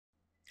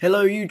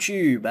Hello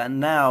YouTube, and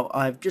now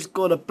I've just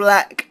got a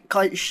black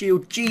kite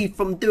shield G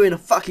from doing a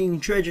fucking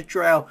treasure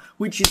trail,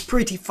 which is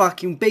pretty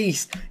fucking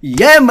beast.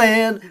 Yeah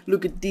man,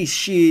 look at this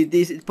shit.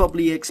 This is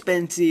probably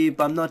expensive.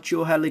 I'm not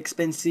sure how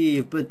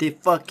expensive, but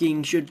it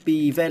fucking should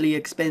be very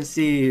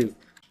expensive.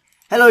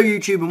 Hello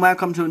YouTube, and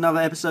welcome to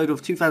another episode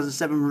of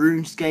 2007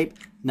 Runescape.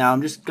 Now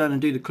I'm just going to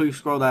do the clue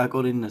scroll that I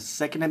got in the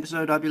second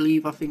episode, I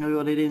believe. I think I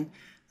got it in.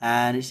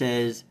 And it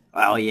says,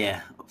 oh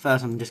yeah,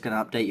 first I'm just going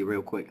to update you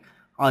real quick.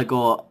 I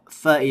got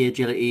 30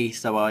 agility,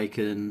 so I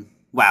can...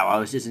 Wow, I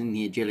was just in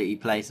the agility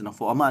place and I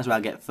thought I might as well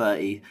get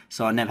 30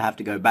 so I never have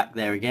to go back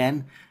there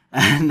again.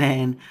 And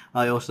then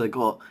I also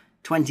got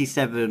 28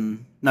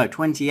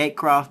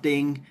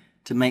 crafting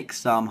to make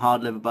some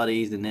hard level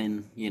buddies, and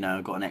then, you know,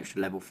 I got an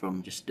extra level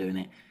from just doing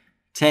it.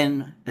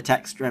 10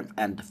 attack, strength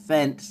and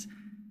defense.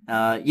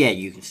 Yeah,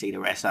 you can see the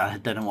rest. I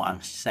don't know what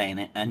I'm saying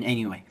it. And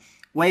anyway,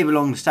 wave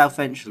along the south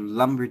edge of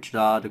Lumbridge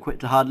Yard,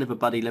 equipped a hard level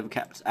buddy, level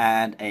caps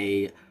and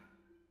a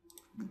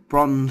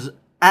bronze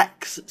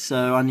axe.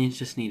 So I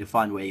just need to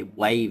find where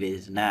wave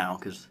is now,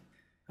 because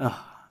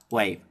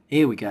wave,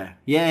 here we go.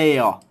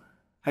 Yeah,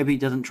 hope he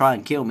doesn't try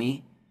and kill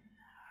me.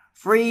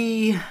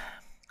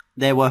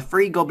 There were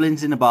 3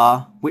 goblins in the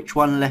bar. Which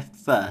one left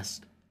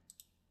first?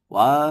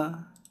 What?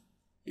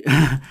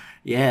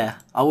 Yeah,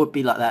 I would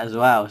be like that as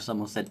well if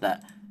someone said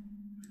that.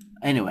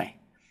 Anyway,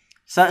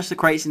 search the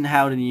crates in the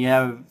house in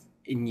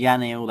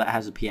Yanil that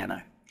has a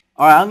piano.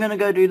 Alright, I'm gonna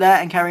go do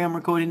that and carry on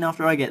recording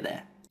after I get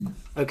there.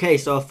 Okay,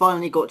 so I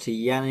finally got to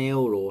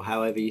Yanil, or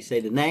however you say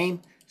the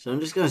name. So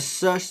I'm just going to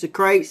search the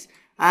crates,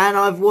 and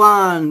I've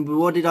won! But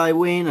what did I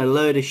win? A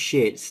load of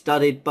shit.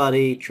 Studded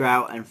buddy,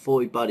 trout, and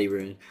 40 buddy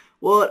runes.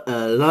 What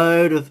a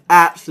load of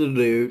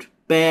absolute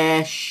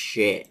bare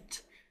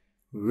shit.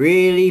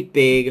 Really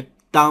big,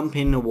 dump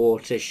in the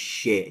water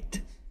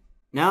shit.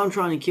 Now I'm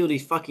trying to kill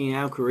these fucking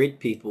Alcarid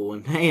people,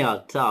 and they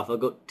are tough. I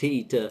got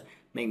T to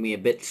make me a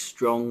bit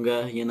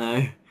stronger, you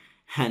know,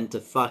 and to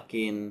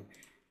fucking...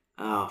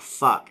 oh,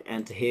 fuck,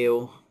 and to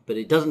heal. But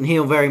it doesn't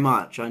heal very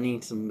much. I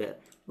need some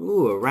bit.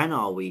 Ooh, a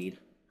Ranar weed.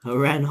 A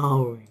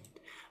Ranar weed.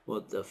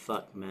 What the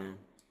fuck, man?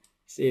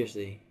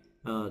 Seriously.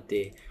 Oh,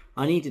 dear.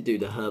 I need to do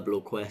the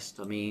Herblore quest.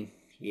 I mean,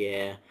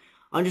 yeah.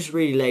 I'm just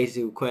really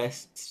lazy with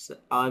quests.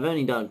 I've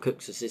only done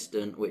Cook's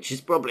Assistant, which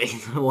is probably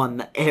the one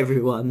that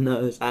everyone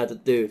knows how to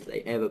do if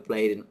they ever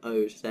played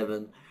in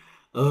 07.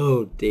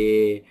 Oh,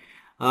 dear.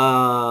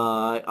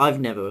 I've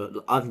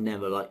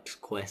never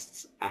liked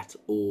quests at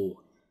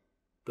all.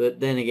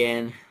 But then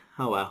again,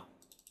 oh well.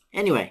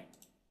 Anyway,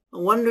 I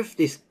wonder if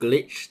this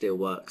glitch still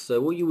works. So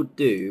what you would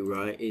do,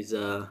 right, is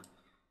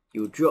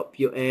you'll drop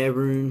your air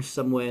runes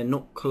somewhere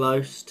not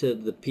close to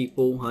the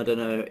people. I don't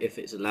know if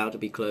it's allowed to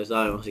be close.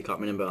 I honestly can't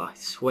remember. I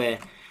swear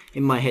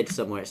in my head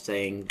somewhere it's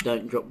saying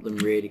don't drop them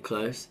really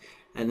close.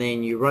 And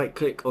then you right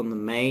click on the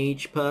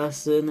mage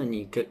person and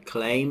you click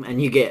claim,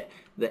 and you get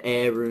the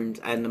air runes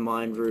and the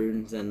mind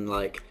runes, and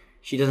like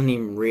she doesn't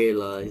even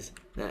realise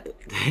that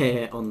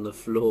they're on the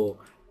floor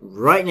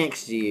right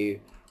next to you,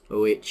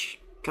 which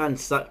kind of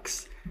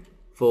sucks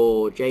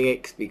for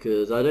JX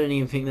because I don't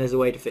even think there's a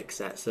way to fix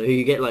that. So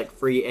you get like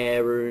 3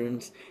 air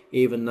runes,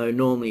 even though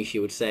normally she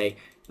would say,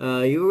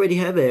 you already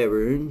have air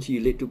runes,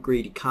 you little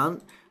greedy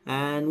cunt,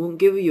 and won't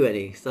give you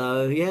any.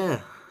 So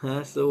yeah,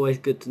 that's always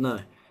good to know.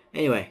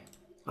 Anyway,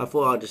 I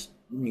thought I'd just,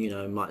 you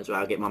know, might as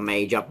well get my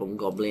mage up on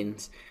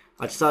goblins.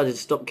 I decided to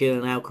stop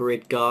killing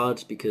Alcarid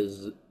guards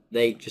because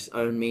they just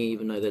own me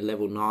even though they're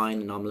level 9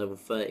 and I'm level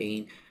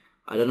 13.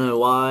 I don't know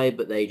why,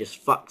 but they just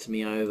fucked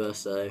me over,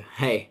 so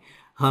hey,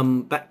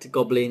 I'm back to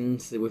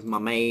goblins with my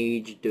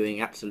mage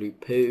doing absolute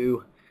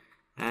poo,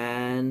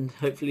 and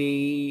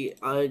hopefully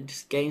I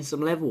just gain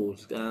some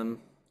levels.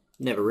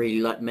 Never really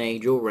liked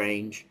mage or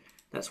range,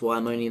 that's why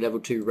I'm only level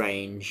 2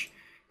 range,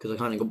 because I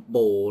kind of got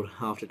bored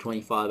after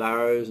 25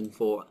 arrows and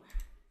thought,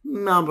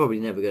 I'm probably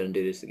never going to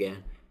do this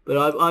again.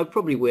 But I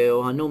probably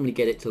will. I normally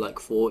get it to like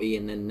 40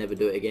 and then never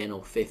do it again,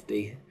 or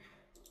 50.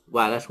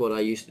 Wow, that's what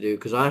I used to do,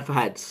 because I've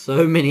had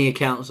so many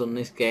accounts on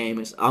this game,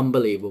 it's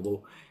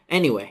unbelievable.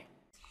 Anyway,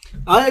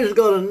 I just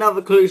got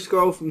another clue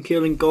scroll from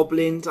killing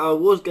goblins. I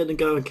was going to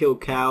go and kill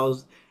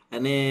cows,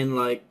 and then,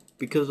 like,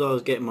 because I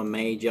was getting my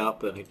mage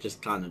up, I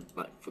just kind of,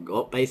 like,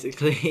 forgot,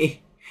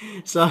 basically.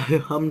 So,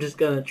 I'm just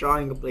going to try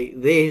and complete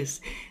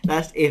this.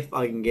 That's if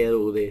I can get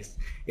all this.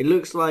 It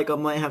looks like I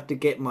might have to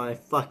get my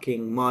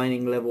fucking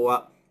mining level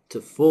up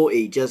to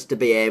 40 just to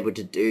be able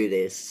to do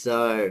this,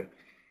 so...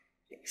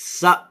 it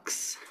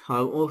sucks.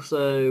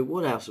 Also,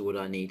 what else would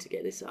I need to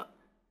get this up?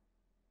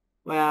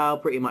 Well,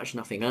 pretty much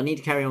nothing. I need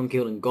to carry on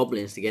killing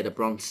goblins to get a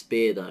bronze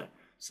spear though.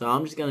 So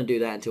I'm just going to do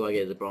that until I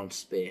get the bronze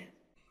spear.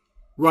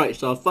 Right,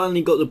 so I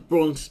finally got the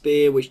bronze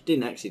spear, which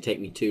didn't actually take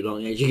me too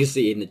long. As you can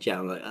see in the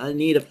chat, like, I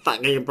need a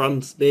fucking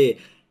bronze spear.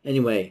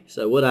 Anyway,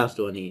 so what else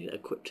do I need?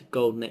 Equipped a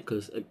gold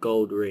necklace, a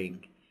gold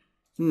ring.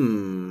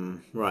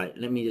 Right,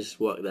 let me just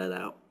work that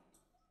out.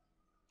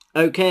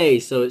 Okay,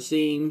 so it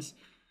seems...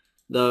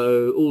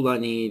 though all I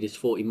need is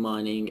 40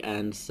 mining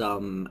and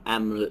some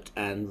amulet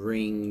and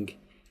ring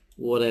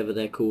whatever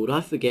they're called.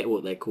 I forget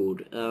what they're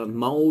called.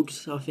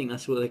 Molds, I think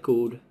that's what they're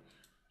called.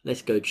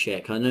 Let's go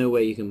check. I know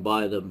where you can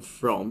buy them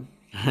from,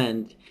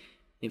 and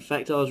in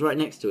fact I was right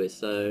next to it,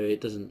 so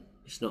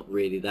it's not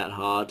really that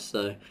hard.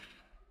 So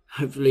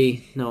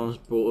hopefully no one's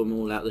brought them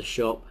all out of the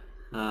shop.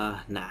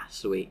 Nah,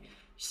 sweet.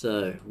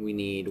 So we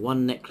need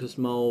one necklace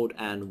mold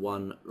and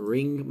one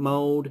ring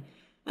mold,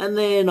 and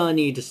then I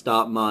need to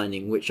start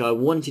mining, which I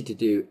wanted to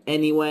do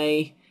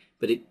anyway,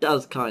 but it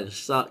does kind of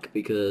suck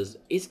because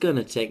it's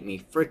gonna take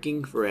me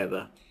freaking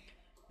forever.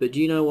 But do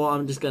you know what?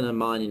 I'm just gonna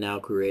mine in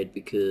Alcarid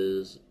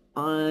because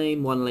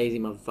I'm one lazy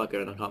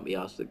motherfucker and I can't be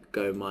asked to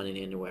go mining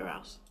anywhere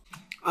else.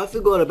 I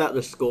forgot about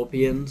the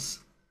scorpions,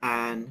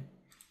 and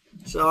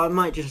so I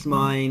might just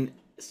mine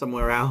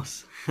somewhere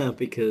else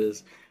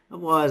because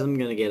otherwise I'm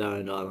gonna get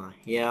owned, aren't I?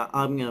 Yeah,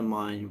 I'm gonna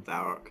mine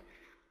Varrock.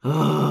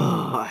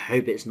 Oh, I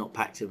hope it's not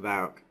packed in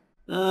Varrock.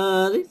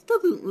 This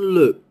doesn't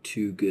look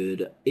too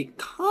good. It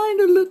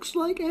kinda looks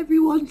like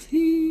everyone's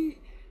here.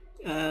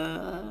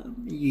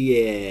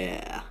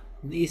 Yeah.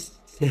 This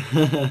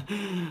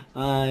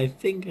I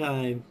think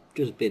I've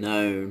just been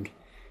owned.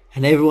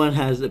 And everyone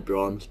has a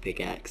bronze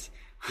pickaxe.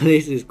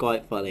 This is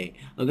quite funny.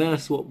 I'm gonna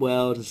swap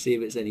world and see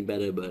if it's any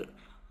better, but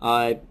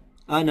I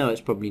know it's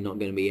probably not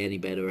gonna be any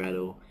better at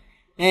all.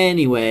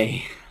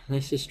 Anyway,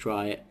 let's just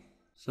try it.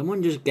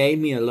 Someone just gave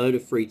me a load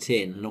of free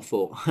tin, and I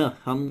thought,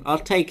 I'll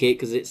take it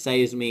because it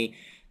saves me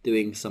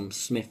doing some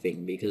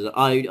smithing. Because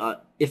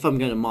if I'm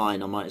going to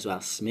mine, I might as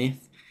well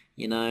smith.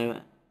 You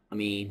know, I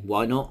mean,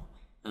 why not?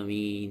 I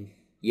mean,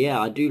 yeah,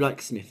 I do like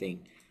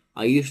smithing.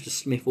 I used to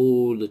smith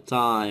all the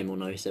time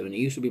on 07. It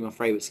used to be my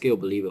favourite skill,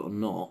 believe it or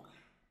not.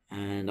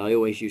 And I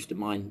always used to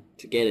mine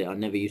to get it. I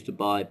never used to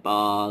buy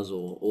bars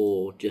or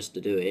ore just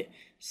to do it.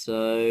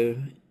 So,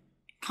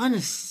 kind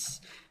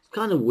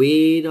of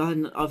weird.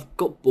 I've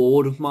got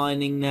bored of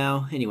mining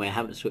now. Anyway, I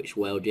haven't switched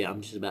world yet.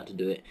 I'm just about to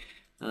do it.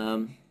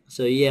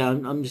 So yeah,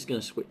 I'm just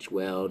going to switch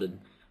world.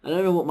 And I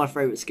don't know what my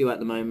favourite skill at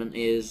the moment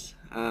is.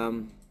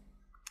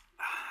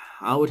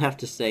 I would have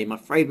to say my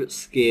favourite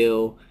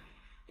skill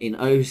in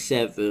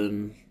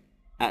 07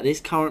 at this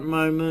current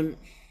moment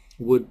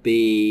would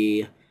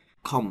be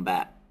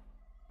combat.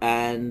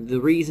 And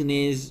the reason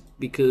is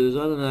because,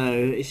 I don't know,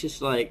 it's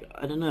just like,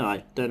 I don't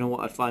know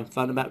what I find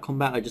fun about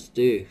combat. I just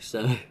do.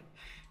 So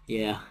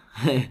yeah,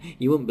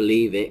 you wouldn't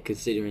believe it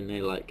considering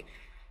they're like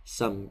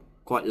some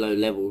quite low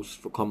levels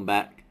for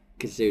combat,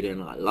 considering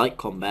I like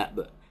combat,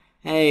 but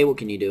hey, what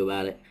can you do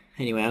about it?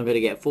 Anyway, I'm going to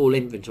get full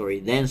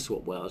inventory, then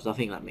swap worlds. I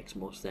think that makes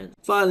more sense.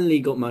 Finally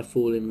got my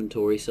full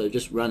inventory, so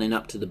just running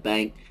up to the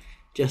bank,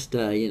 just,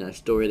 you know,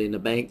 store it in the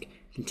bank,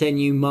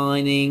 continue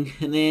mining,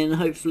 and then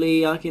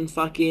hopefully I can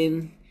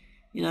fucking,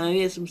 you know,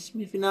 get some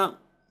smithing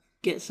up,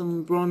 get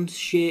some bronze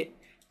shit,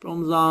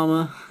 bronze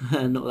armor,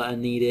 not that I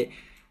need it.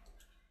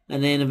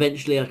 And then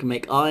eventually I can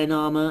make iron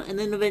armor, and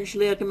then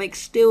eventually I can make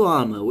steel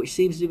armor, which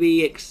seems to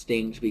be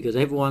extinct because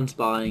everyone's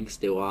buying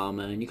steel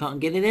armor and you can't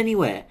get it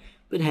anywhere.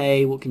 But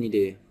hey, what can you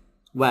do?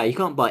 Wow, you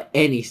can't buy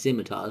any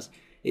scimitars.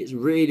 It's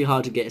really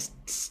hard to get a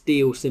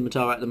steel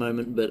scimitar at the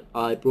moment, but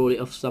I brought it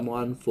off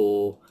someone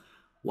for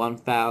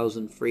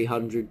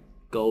 1,300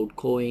 gold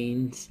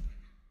coins,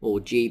 or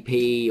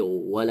GP,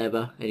 or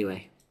whatever.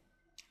 Anyway,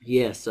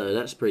 yeah, so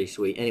that's pretty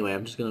sweet. Anyway,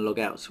 I'm just going to log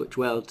out and switch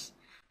worlds.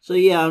 So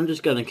yeah, I'm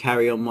just going to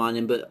carry on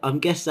mining, but I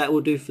guess that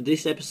will do for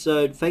this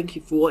episode. Thank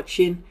you for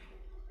watching.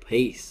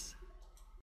 Peace.